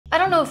I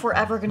don't know if we're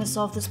ever gonna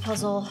solve this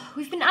puzzle.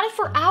 We've been at it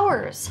for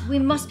hours. We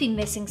must be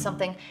missing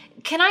something.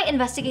 Can I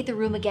investigate the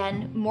room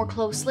again more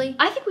closely?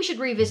 I think we should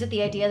revisit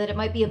the idea that it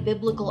might be a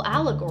biblical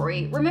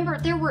allegory. Remember,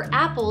 there were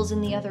apples in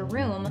the other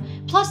room.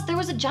 Plus, there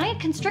was a giant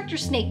constrictor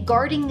snake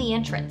guarding the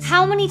entrance.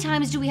 How many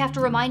times do we have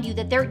to remind you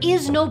that there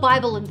is no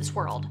Bible in this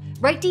world?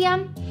 Right,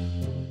 DM?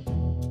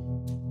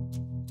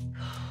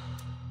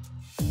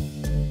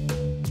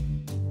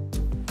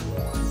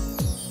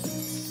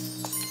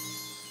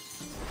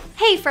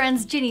 Hey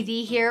friends, Ginny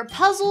D here.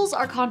 Puzzles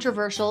are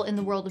controversial in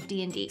the world of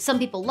D&D. Some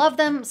people love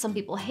them, some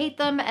people hate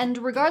them, and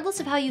regardless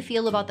of how you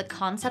feel about the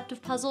concept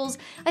of puzzles,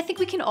 I think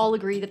we can all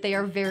agree that they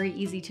are very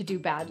easy to do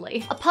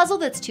badly. A puzzle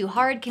that's too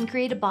hard can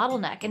create a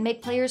bottleneck and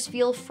make players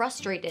feel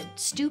frustrated,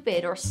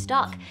 stupid, or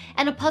stuck.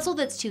 And a puzzle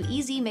that's too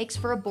easy makes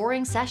for a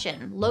boring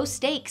session, low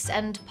stakes,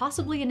 and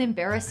possibly an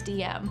embarrassed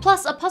DM.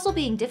 Plus, a puzzle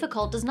being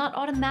difficult does not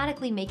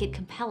automatically make it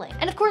compelling.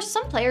 And of course,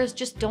 some players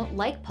just don't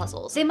like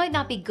puzzles. They might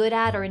not be good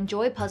at or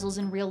enjoy puzzles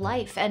in real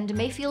life, and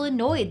may feel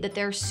annoyed that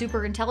their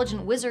super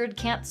intelligent wizard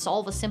can't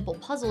solve a simple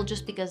puzzle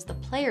just because the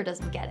player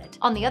doesn't get it.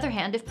 On the other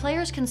hand, if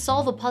players can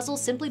solve a puzzle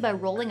simply by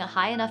rolling a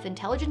high enough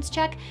intelligence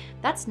check,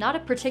 that's not a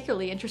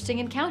particularly interesting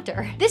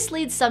encounter. This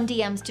leads some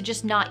DMs to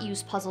just not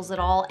use puzzles at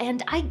all,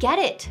 and I get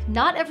it.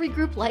 Not every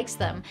group likes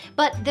them,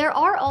 but there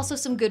are also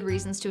some good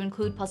reasons to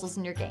include puzzles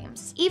in your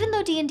games. Even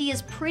though D&D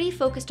is pretty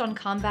focused on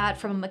combat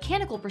from a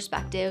mechanical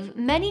perspective,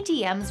 many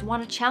DMs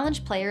want to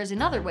challenge players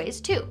in other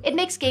ways too. It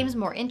makes games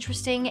more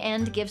interesting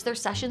and gives their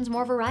sessions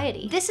more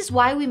variety. This is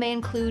why we may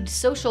include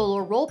social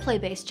or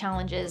roleplay-based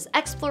challenges,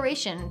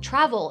 exploration,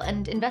 travel,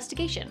 and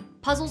investigation.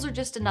 Puzzles are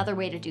just another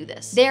way to do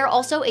this. They are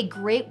also a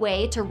great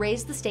way to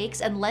raise the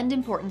stakes and lend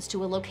importance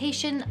to a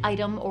location,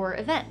 item, or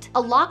event. A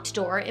locked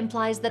door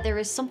implies that there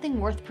is something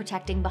worth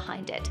protecting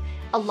behind it.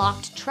 A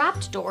locked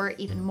trapped door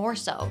even more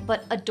so,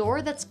 but a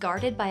door that's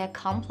guarded by a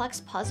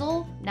complex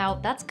puzzle? Now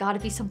that's gotta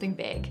be something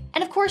big.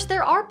 And of course,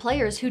 there are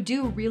players who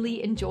do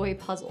really enjoy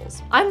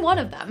puzzles. I'm one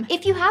of them.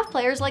 If you have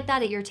players like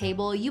that at your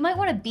table, you might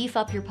want to beef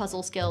up your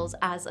puzzle skills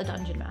as a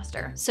dungeon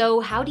master. So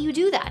how do you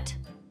do that?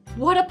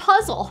 What a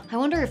puzzle! I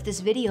wonder if this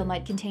video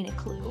might contain a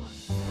clue.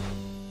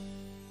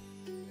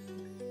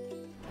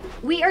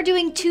 We are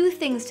doing two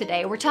things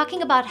today. We're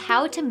talking about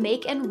how to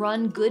make and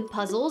run good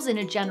puzzles in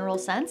a general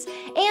sense,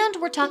 and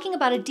we're talking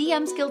about a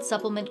DM's Guild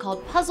supplement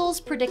called Puzzles,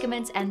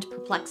 Predicaments, and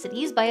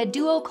Perplexities by a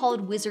duo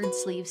called Wizard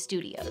Sleeve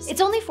Studios. It's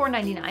only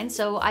 $4.99,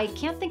 so I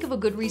can't think of a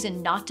good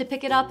reason not to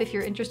pick it up if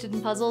you're interested in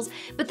puzzles,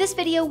 but this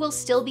video will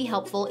still be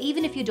helpful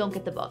even if you don't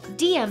get the book.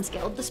 DM's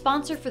Guild, the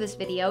sponsor for this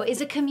video,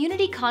 is a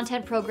community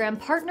content program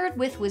partnered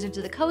with Wizards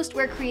of the Coast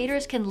where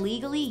creators can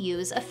legally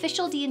use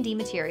official D&D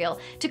material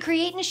to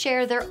create and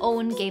share their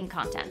own game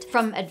content,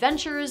 from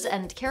adventures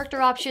and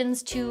character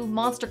options to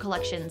monster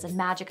collections and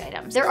magic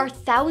items. There are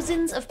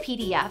thousands of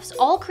PDFs,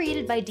 all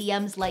created by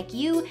DMs like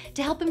you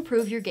to help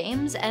improve your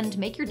games and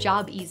make your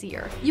job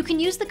easier. You can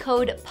use the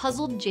code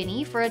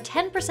PUZZLEDGINNY for a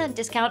 10%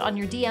 discount on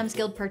your DM's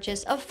Guild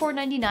purchase of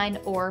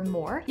 $4.99 or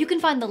more. You can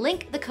find the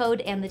link, the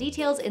code, and the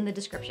details in the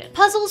description.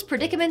 Puzzles,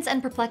 Predicaments,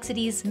 and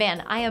Perplexities.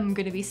 Man, I am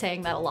gonna be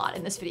saying that a lot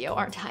in this video,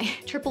 aren't I?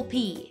 Triple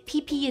P.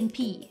 PP and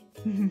P.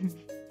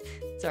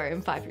 Sorry,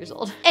 I'm 5 years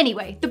old.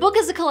 Anyway, the book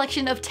is a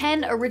collection of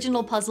 10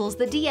 original puzzles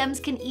that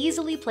DMs can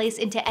easily place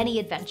into any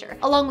adventure,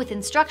 along with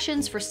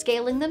instructions for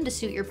scaling them to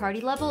suit your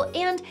party level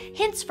and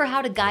hints for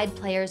how to guide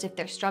players if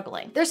they're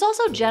struggling. There's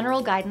also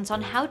general guidance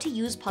on how to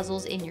use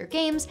puzzles in your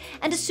games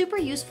and a super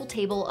useful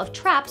table of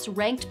traps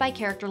ranked by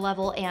character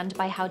level and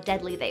by how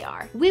deadly they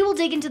are. We will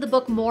dig into the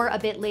book more a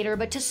bit later,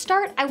 but to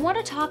start, I want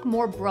to talk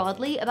more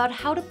broadly about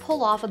how to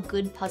pull off a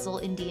good puzzle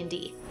in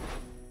D&D.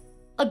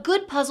 A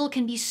good puzzle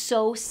can be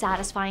so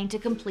satisfying to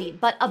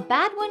complete, but a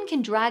bad one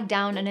can drag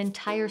down an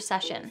entire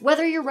session.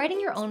 Whether you're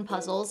writing your own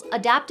puzzles,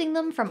 adapting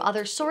them from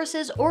other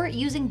sources, or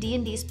using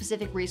D&D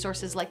specific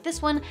resources like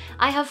this one,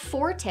 I have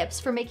 4 tips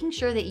for making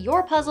sure that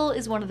your puzzle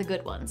is one of the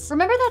good ones.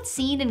 Remember that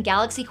scene in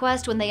Galaxy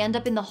Quest when they end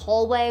up in the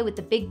hallway with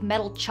the big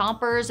metal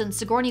chompers and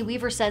Sigourney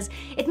Weaver says,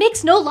 "It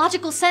makes no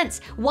logical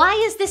sense. Why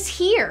is this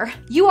here?"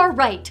 You are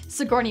right,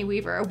 Sigourney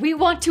Weaver. We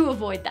want to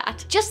avoid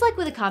that. Just like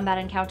with a combat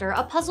encounter,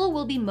 a puzzle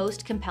will be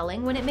most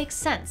compelling when it makes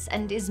sense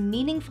and is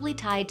meaningfully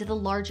tied to the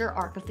larger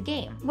arc of the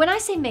game. When I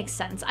say makes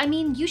sense, I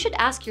mean you should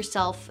ask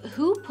yourself,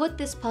 who put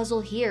this puzzle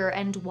here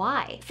and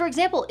why? For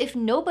example, if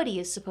nobody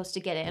is supposed to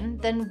get in,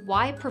 then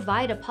why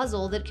provide a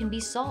puzzle that can be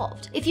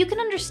solved? If you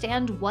can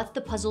understand what the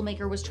puzzle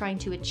maker was trying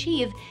to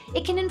achieve,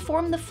 it can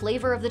inform the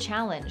flavor of the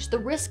challenge, the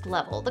risk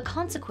level, the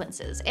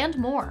consequences, and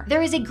more.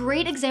 There is a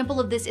great example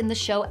of this in the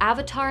show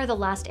Avatar: The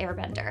Last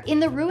Airbender. In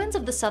the ruins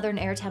of the Southern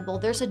Air Temple,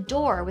 there's a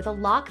door with a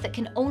lock that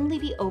can only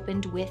be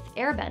opened with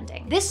airbending.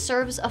 landing. This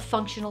serves a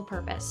functional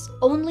purpose.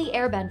 Only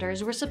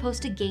airbenders were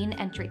supposed to gain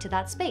entry to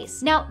that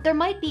space. Now, there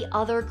might be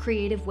other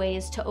creative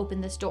ways to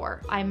open this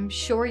door. I'm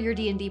sure your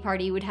D&D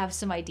party would have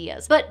some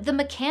ideas. But the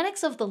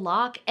mechanics of the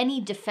lock,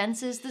 any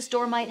defenses this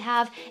door might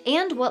have,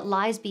 and what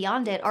lies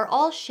beyond it are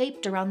all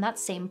shaped around that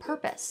same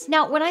purpose.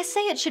 Now, when I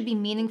say it should be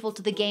meaningful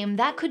to the game,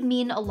 that could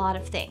mean a lot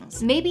of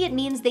things. Maybe it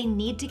means they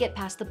need to get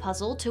past the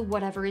puzzle to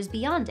whatever is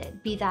beyond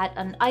it, be that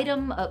an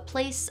item, a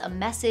place, a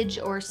message,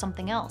 or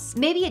something else.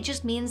 Maybe it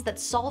just means that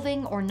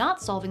solving or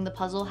not solving the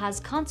puzzle has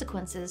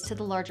consequences to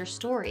the larger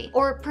story.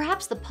 Or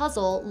perhaps the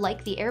puzzle,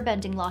 like the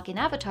airbending lock in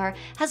Avatar,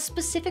 has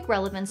specific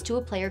relevance to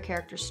a player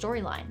character's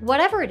storyline.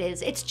 Whatever it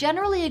is, it's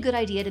generally a good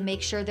idea to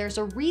make sure there's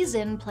a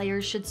reason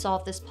players should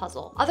solve this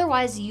puzzle.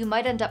 Otherwise, you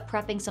might end up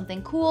prepping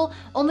something cool,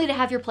 only to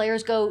have your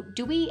players go,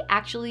 do we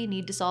actually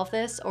need to solve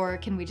this, or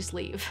can we just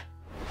leave?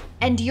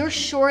 And you're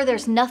sure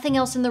there's nothing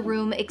else in the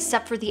room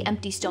except for the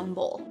empty stone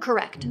bowl.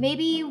 Correct.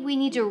 Maybe we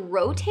need to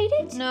rotate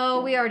it?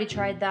 No, we already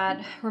tried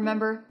that.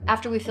 Remember?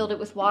 After we filled it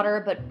with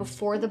water, but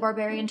before the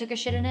barbarian took a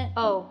shit in it?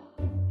 Oh,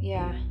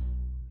 yeah.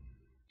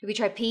 Did we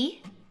try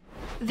pee?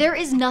 There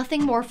is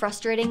nothing more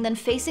frustrating than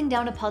facing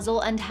down a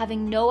puzzle and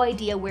having no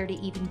idea where to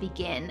even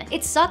begin.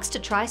 It sucks to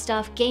try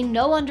stuff, gain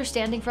no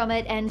understanding from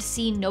it, and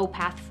see no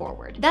path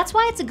forward. That's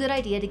why it's a good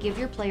idea to give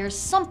your players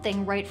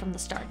something right from the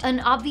start. An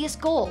obvious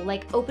goal,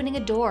 like opening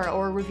a door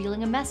or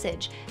revealing a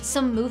message,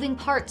 some moving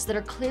parts that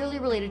are clearly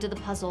related to the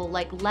puzzle,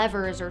 like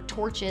levers or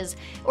torches,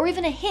 or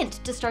even a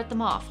hint to start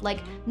them off,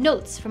 like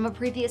notes from a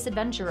previous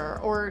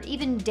adventurer, or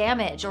even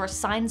damage or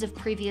signs of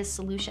previous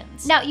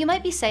solutions. Now, you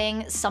might be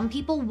saying some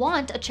people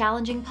want a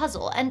challenging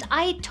puzzle, and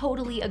I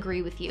totally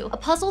agree with you. A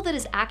puzzle that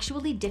is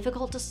actually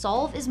difficult to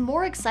solve is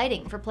more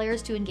exciting for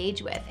players to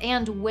engage with,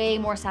 and way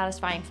more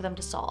satisfying for them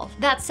to solve.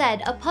 That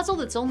said, a puzzle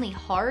that's only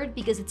hard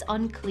because it's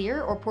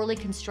unclear or poorly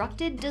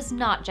constructed does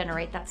not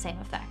generate that same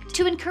effect.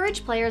 To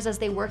encourage players as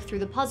they work through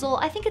the puzzle,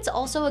 I think it's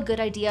also a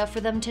good idea for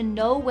them to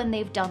know when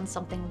they've done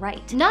something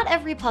right. Not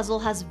every puzzle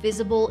has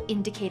visible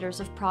indicators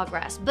of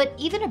progress, but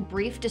even a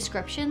brief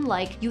description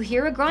like you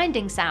hear a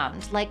grinding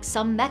sound, like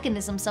some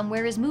mechanism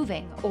somewhere is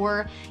moving,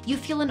 or you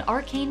feel an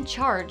arcane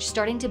charge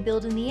starting to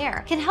build in the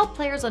air, can help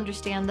players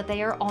understand that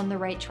they are on the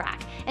right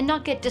track and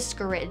not get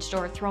discouraged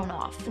or thrown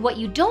off. What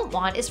you don't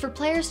want is for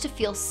players to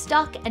feel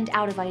stuck and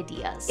out of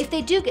ideas. If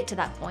they do get to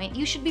that point,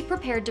 you should be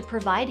prepared to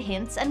provide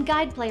hints and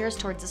guide players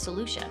towards a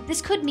solution.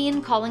 This could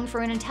mean calling for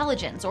an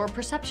intelligence or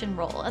perception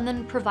roll and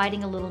then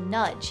providing a little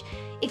nudge.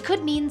 It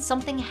could mean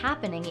something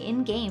happening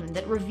in-game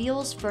that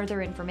reveals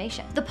further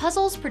information. The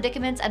Puzzles,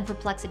 Predicaments, and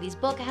Perplexities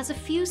book has a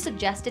few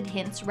suggested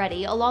hints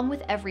ready along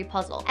with every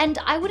puzzle, and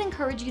I would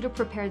encourage you to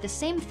prepare the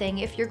same thing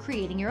if you're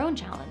creating your own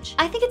challenge.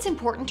 I think it's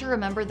important to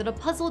remember that a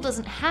puzzle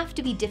doesn't have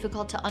to be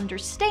difficult to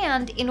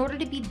understand in order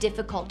to be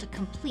difficult to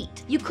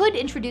complete. You could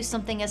introduce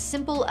something as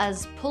simple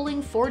as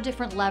pulling 4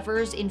 different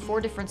levers in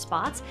 4 different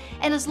spots,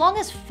 and as long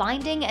as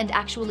finding and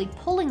actually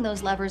pulling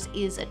those levers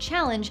is a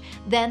challenge,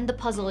 then the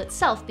puzzle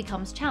itself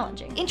becomes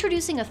challenging.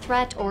 Introducing a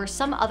threat or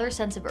some other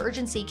sense of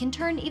urgency can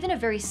turn even a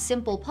very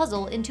simple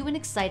puzzle into an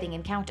exciting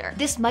encounter.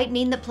 This might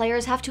mean that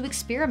players have to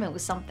experiment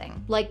with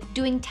something, like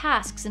doing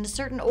tasks in a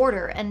certain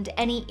order, and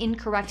any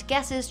incorrect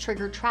guesses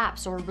trigger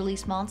traps or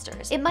release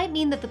monsters. It might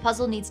mean that the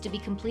puzzle needs to be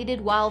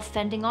completed while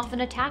fending off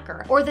an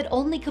attacker, or that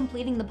only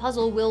completing the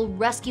puzzle will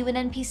rescue an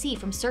NPC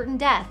from certain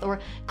death or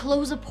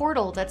close a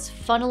portal that's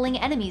funneling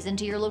enemies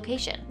into your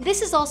location.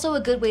 This is also a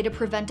good way to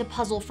prevent a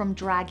puzzle from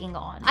dragging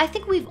on. I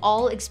think we've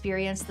all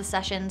experienced the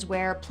sessions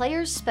where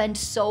players spend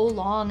so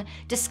long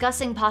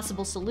discussing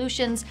possible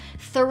solutions,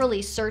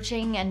 thoroughly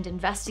searching and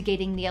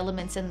investigating the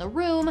elements in the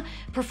room,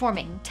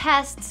 performing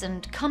tests,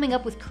 and coming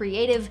up with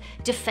creative,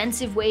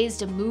 defensive ways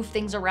to move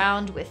things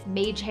around with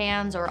mage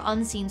hands or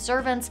unseen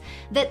servants,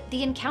 that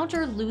the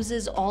encounter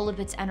loses all of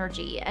its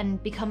energy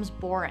and becomes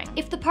boring.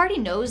 If the party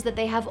knows that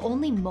they have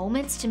only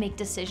moments to make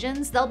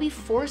decisions, they'll be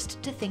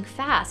forced to think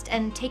fast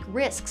and take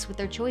risks with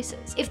their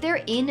choices. If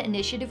they're in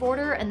initiative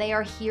order and they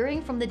are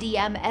hearing from the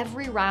DM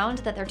every round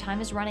that their time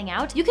is running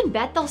out, you can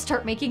bet they'll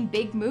start making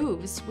big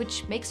moves,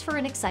 which makes for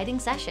an exciting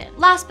session.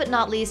 Last but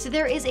not least,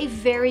 there is a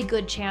very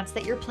good chance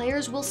that your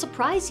players will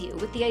surprise you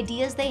with the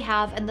ideas they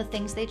have and the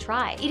things they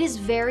try. It is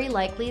very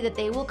likely that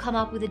they will come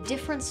up with a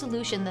different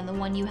solution than the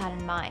one you had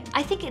in mind.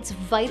 I think it's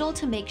vital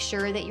to make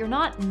sure that you're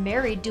not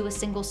married to a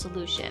single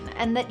solution,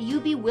 and that you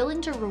be willing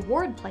to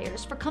reward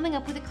players for coming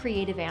up with a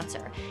creative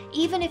answer,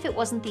 even if it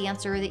wasn't the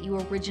answer that you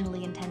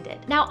originally intended.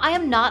 Now, I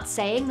am not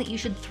saying that you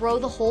should throw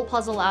the whole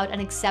puzzle out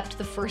and accept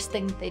the first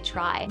thing that they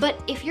try,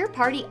 but if your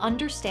party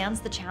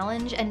understands the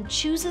challenge and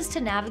chooses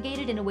to navigate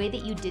it in a way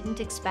that you didn't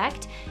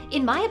expect,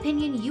 in my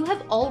opinion, you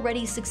have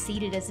already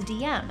succeeded as a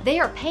DM. They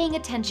are paying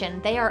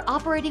attention, they are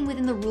operating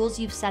within the rules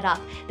you've set up,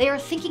 they are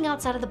thinking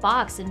outside of the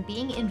box and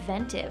being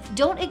inventive.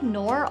 Don't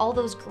ignore all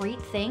those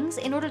great things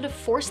in order to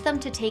force them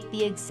to take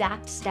the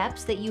exact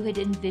steps that you had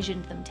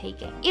envisioned them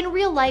taking. In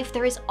real life,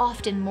 there is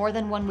often more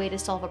than one way to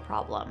solve a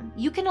problem.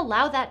 You can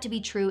allow that to be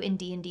true in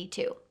D&D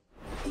too.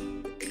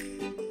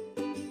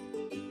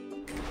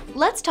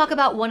 Let's talk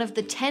about one of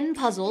the 10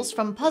 puzzles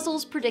from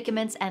Puzzles,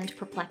 Predicaments, and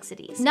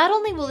Perplexities. Not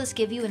only will this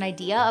give you an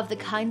idea of the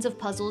kinds of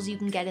puzzles you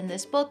can get in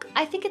this book,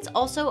 I think it's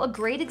also a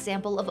great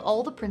example of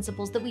all the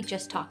principles that we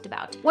just talked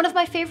about. One of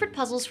my favorite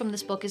puzzles from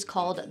this book is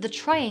called the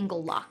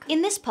Triangle Lock.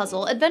 In this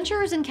puzzle,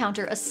 adventurers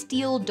encounter a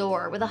steel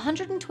door with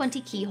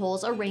 120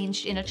 keyholes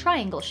arranged in a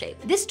triangle shape.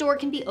 This door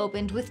can be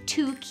opened with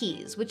 2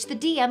 keys, which the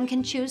DM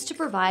can choose to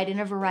provide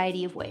in a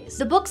variety of ways.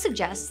 The book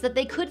suggests that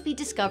they could be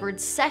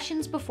discovered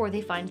sessions before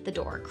they find the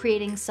door,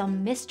 creating some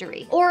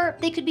mystery. Or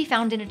they could be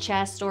found in a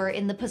chest or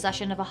in the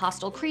possession of a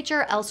hostile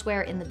creature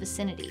elsewhere in the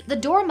vicinity. The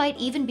door might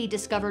even be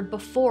discovered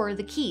before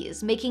the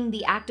keys, making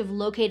the act of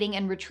locating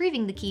and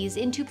retrieving the keys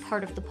into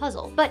part of the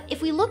puzzle. But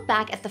if we look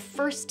back at the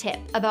first tip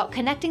about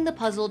connecting the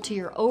puzzle to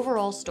your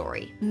overall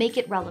story, make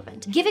it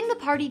relevant. Giving the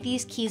party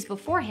these keys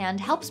beforehand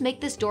helps make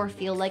this door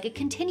feel like a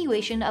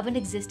continuation of an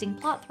existing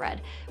plot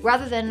thread,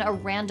 rather than a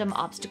random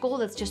obstacle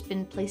that's just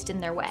been placed in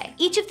their way.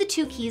 Each of the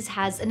 2 keys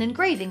has an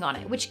engraving on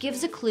it, which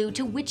gives a clue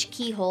to which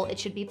keyhole it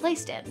should be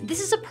placed in.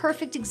 This is a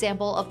perfect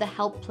example of the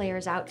help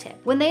players out tip.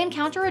 When they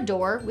encounter a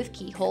door with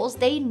keyholes,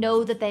 they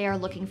know that they are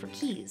looking for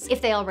keys.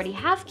 If they already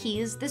have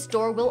keys, this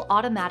door will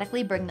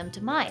automatically bring them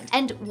to mind.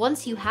 And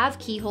once you have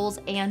keyholes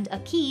and a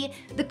key,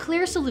 the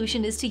clear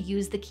solution is to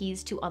use the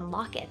keys to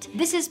unlock it.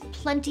 This is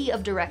plenty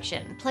of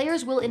direction.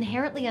 Players will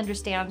inherently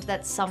understand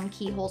that some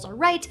keyholes are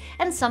right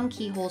and some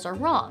keyholes are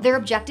wrong. Their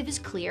objective is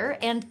clear,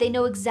 and they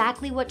know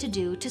exactly what to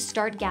do to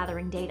start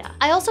gathering data.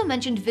 I also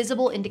mentioned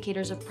visible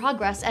indicators of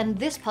progress, and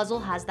this puzzle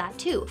has that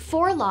too.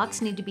 4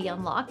 locks need to be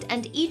unlocked,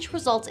 and each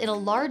results in a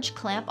large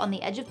clamp on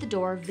the edge of the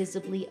door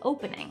visibly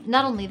opening.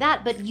 Not only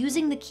that, but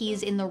using the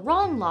keys in the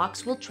wrong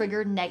locks will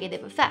trigger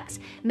negative effects,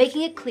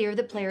 making it clear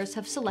that players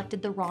have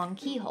selected the wrong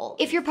keyhole.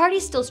 If your party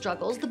still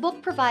struggles, the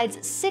book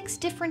provides 6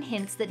 different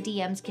hints that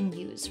DMs can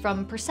use,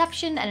 from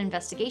perception and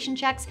investigation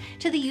checks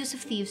to the use of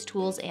thieves'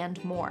 tools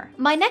and more.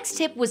 My next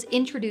tip was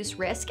introduce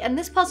risk, and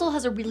this puzzle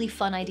has a really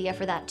fun idea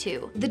for that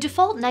too. The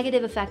default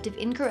negative effect of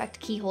incorrect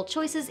keyhole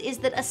choices is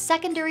that a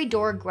secondary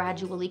door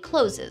gradually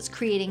closes,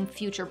 creating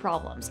future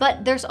problems.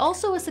 But there's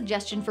also a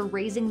suggestion for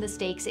raising the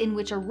stakes in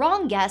which a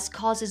wrong guess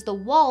causes the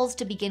walls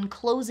to begin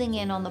closing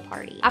in on the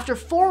party. After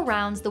 4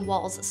 rounds, the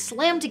walls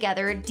slam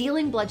together,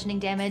 dealing bludgeoning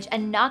damage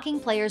and knocking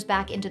players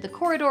back into the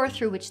corridor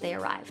through which they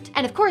arrived.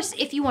 And of course,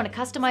 if you want to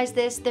customize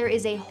this, there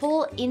is a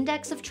whole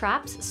index of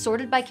traps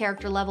sorted by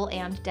character level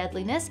and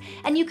deadliness,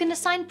 and you can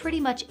assign pretty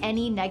much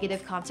any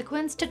negative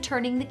consequence to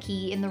turning the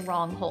key in the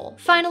wrong hole.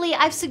 Finally,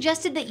 I've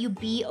suggested that you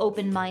be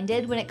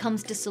open-minded when it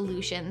comes to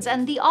solutions,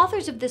 and the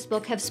authors of this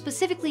book have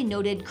specifically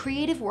noted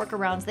creative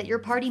workarounds that your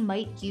party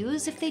might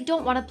use if they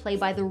don't want to play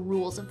by the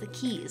rules of the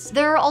keys.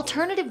 There are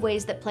alternative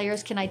ways that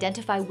players can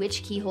identify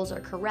which keyholes are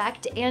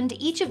correct, and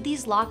each of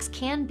these locks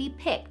can be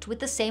picked with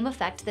the same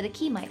effect that a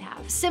key might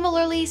have.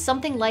 Similarly,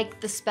 something like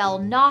the spell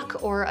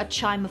Knock or a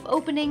Chime of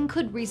Opening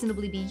could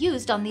reasonably be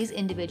used on these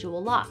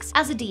individual locks.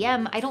 As a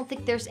DM, I don't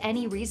think there's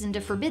any reason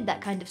to forbid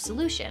that kind of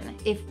solution.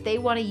 If they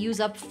want to use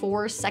up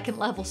 4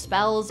 second-level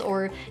spells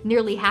or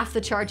nearly half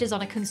the charges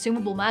on a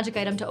consumable magic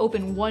item to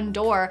open 1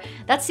 door,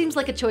 that seems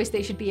like a choice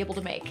they should be able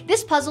to make.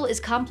 This puzzle is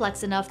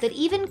complex enough that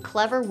even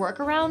clever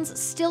workarounds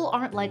still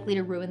aren't likely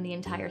to ruin the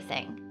entire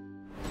thing.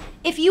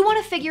 If you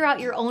want to figure out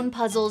your own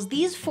puzzles,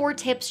 these 4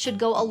 tips should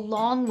go a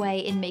long way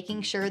in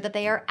making sure that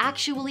they are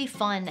actually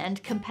fun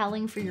and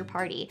compelling for your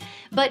party.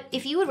 But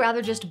if you would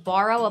rather just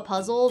borrow a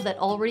puzzle that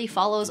already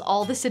follows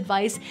all this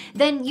advice,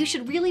 then you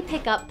should really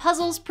pick up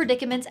Puzzles,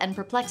 Predicaments, and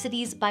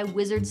Perplexities by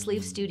Wizard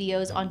Sleeve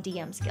Studios on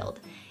DM's Guild.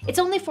 It's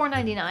only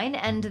 $4.99,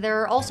 and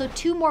there are also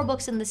 2 more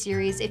books in the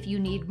series if you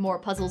need more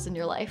puzzles in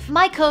your life.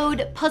 My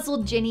code,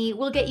 PuzzledGinny,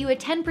 will get you a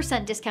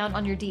 10% discount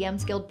on your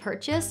DM's Guild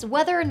purchase,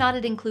 whether or not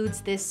it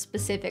includes this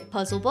specific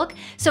puzzle book,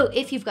 so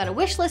if you've got a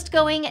wish list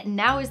going,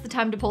 now is the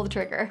time to pull the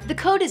trigger. The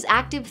code is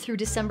active through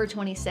December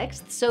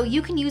 26th, so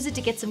you can use it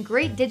to get some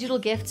great digital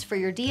gifts for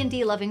your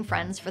D&D loving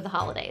friends for the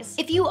holidays.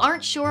 If you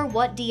aren't sure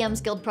what DM's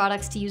Guild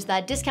products to use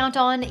that discount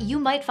on, you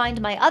might find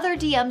my other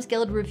DM's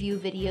Guild review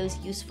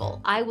videos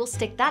useful. I will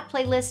stick that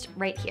playlist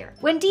right here.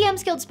 When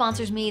DM's Guild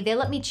sponsors me, they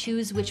let me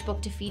choose which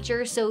book to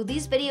feature, so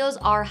these videos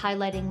are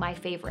highlighting my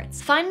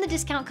favorites. Find the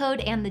discount code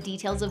and the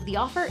details of the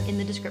offer in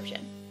the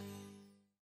description.